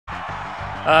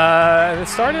It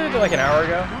started like an hour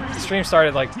ago. The stream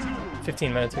started like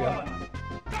 15 minutes ago.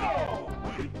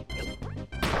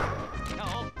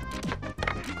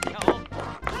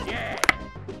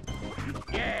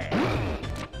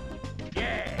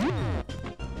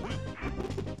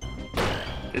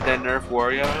 Did they nerf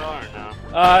Wario at all or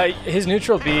no? His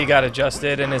neutral B got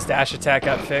adjusted and his dash attack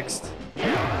got fixed.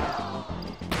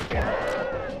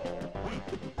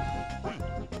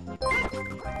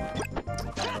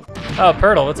 Oh,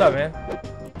 Pirtle, what's up, man?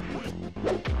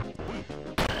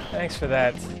 Thanks for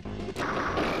that.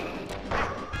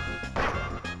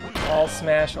 All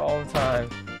smash all the time.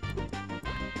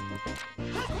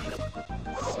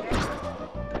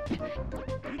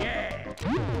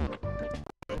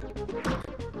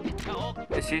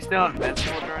 Is he still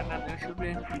invincible during that neutral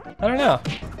B? I don't know.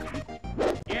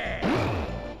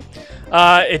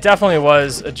 It definitely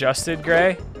was adjusted,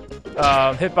 Gray.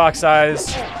 Hitbox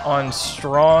size on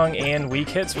strong and weak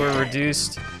hits were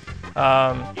reduced.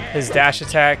 His dash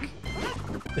attack,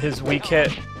 his weak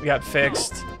hit got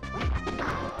fixed.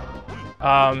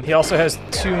 He also has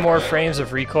 2 more frames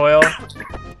of recoil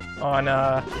on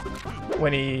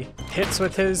when he hits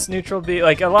with his neutral B.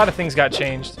 Like, a lot of things got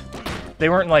changed. They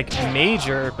weren't like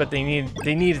major, but they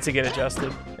needed to get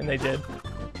adjusted, and they did.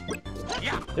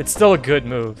 It's still a good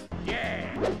move.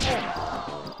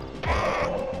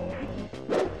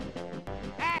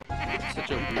 Such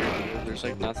a weird move. There's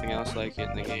like nothing else like it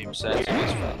in the game besides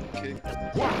this Falcon Kick.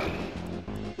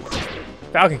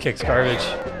 Falcon Kick's garbage.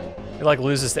 It like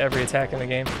loses to every attack in the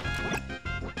game.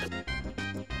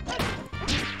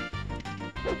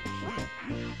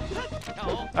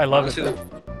 I love Honestly, it.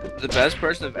 The best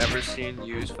person I've ever seen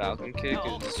use Falcon Kick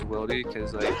is Wildy,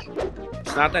 because like,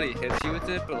 it's not that he hits you with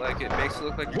it, but like it makes it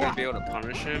look like you're gonna be able to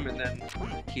punish him, and then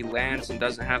he lands and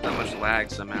doesn't have that much lag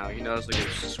somehow. He knows like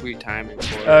it's sweet timing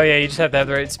for it. Oh yeah, you just have to have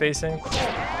the right spacing.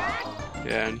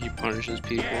 Yeah, and he punishes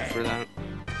people for that.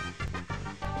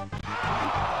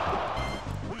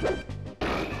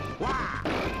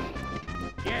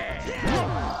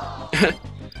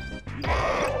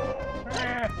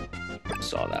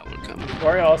 Saw that one coming.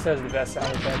 Wario also has the best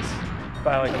sound effects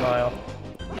by like a mile.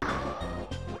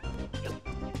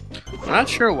 I'm not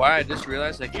sure why. I just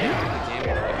realized I can't hear the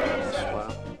game audio.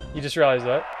 Wow. You just realized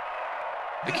that?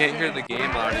 I can't hear the game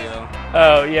audio.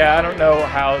 Oh yeah, I don't know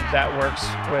how that works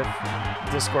with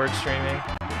Discord streaming.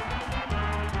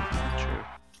 True.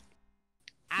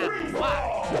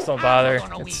 Just don't bother.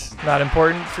 It's not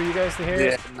important for you guys to hear.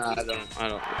 Yeah, no, I don't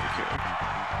really care.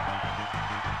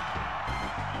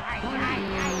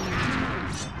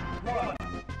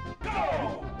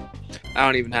 I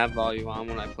don't even have volume on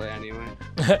when I play anyway.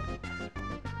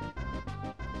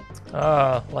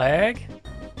 Lag?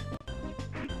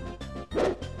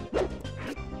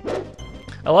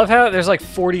 I love how there's like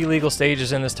 40 legal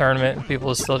stages in this tournament and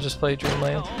people still just play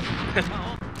Dreamland.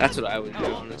 That's what I would do,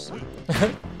 honestly.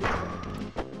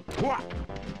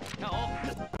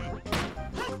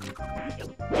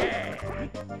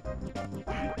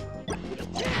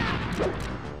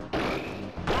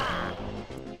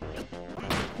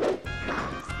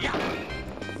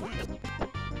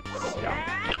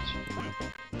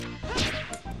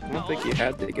 I don't think he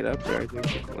had to get up there. I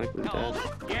think like we're dead.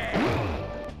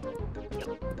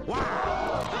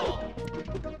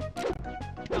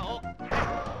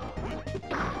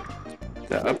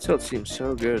 The up tilt seems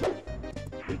so good.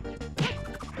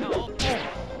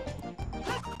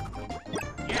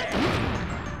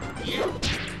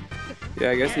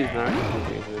 Yeah, I guess he's not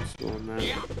completely invincible in that.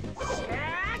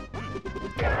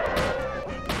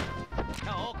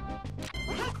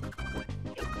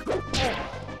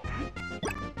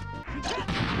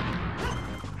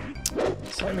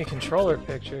 Send me controller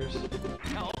pictures.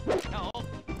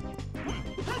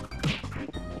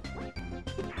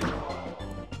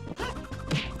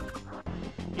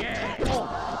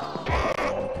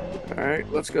 Alright,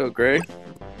 let's go, Gray.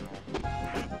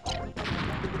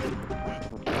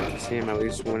 See him at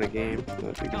least win a game.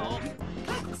 That'd be good.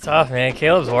 It's tough, man.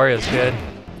 Caleb's Wario's good.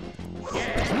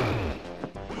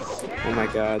 Oh my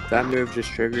god, that move just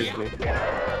triggers me.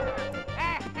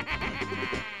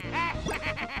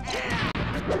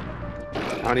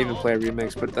 I don't even play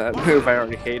remix, but that move I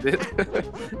already hate it.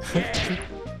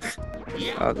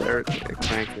 Oh, there's a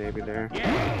crank maybe there.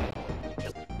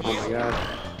 Oh my god.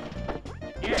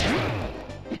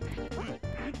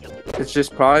 It's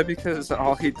just probably because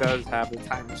all he does half the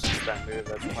time is just that move.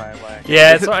 That's why I like.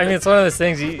 Yeah, it's, I mean, it's one of those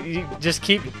things you just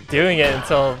keep doing it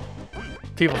until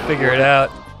people figure it out.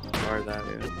 Or that,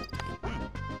 yeah.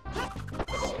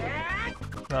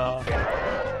 Oh.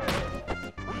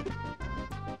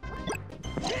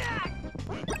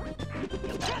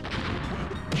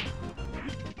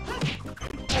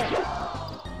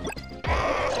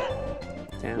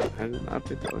 I did not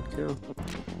think that would kill.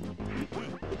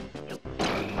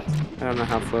 I don't know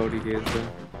how floaty he is though.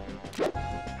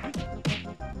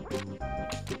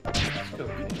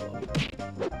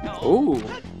 Ooh.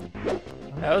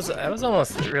 That was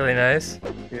almost really nice.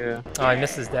 Yeah. Oh, I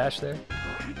missed his dash there.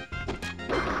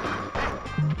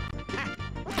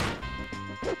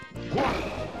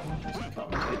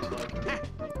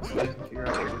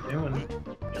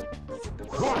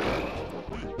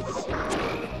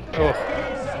 Oh.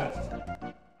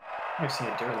 I've seen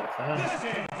it do it like that.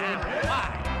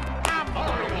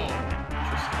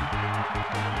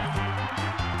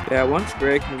 Yeah, once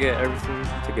Gray can get everything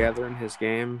together in his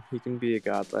game, he can be a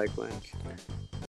godlike Link.